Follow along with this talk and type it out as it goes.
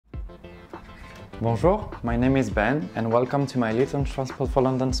Bonjour, my name is Ben and welcome to my little Transport for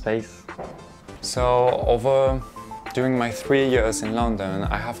London space. So during my 3 years in London,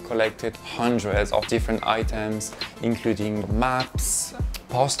 I have collected hundreds of different items, including maps,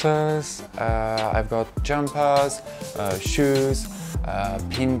 posters, I've got jumpers, shoes,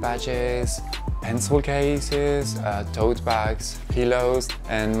 pin badges, pencil cases, tote bags, pillows,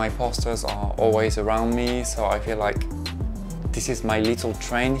 and my posters are always around me, so I feel like this is my little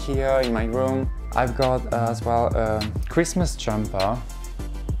train here in my room. I've got as well a Christmas jumper,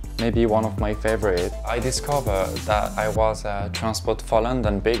 maybe one of my favorite. I discovered that I was a Transport for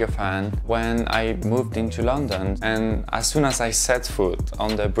London bigger fan when I moved into London, and as soon as I set foot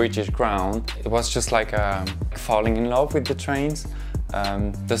on the British ground, it was just like falling in love with the trains.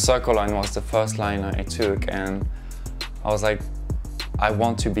 The Circle line was the first line I took, and I was like, I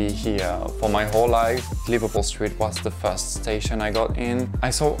want to be here for my whole life. Liverpool Street was the first station I got in. I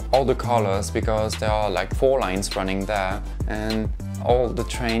saw all the colours because there are like 4 lines running there, and all the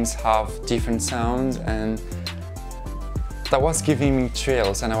trains have different sounds, and that was giving me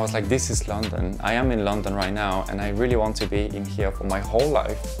chills, and I was like, this is London. I am in London right now and I really want to be in here for my whole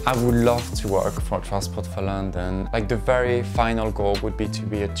life. I would love to work for Transport for London. Like, the very final goal would be to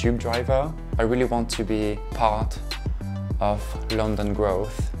be a tube driver. I really want to be part of London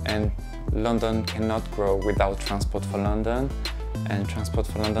growth, and London cannot grow without Transport for London, and Transport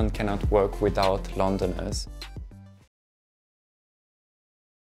for London cannot work without Londoners.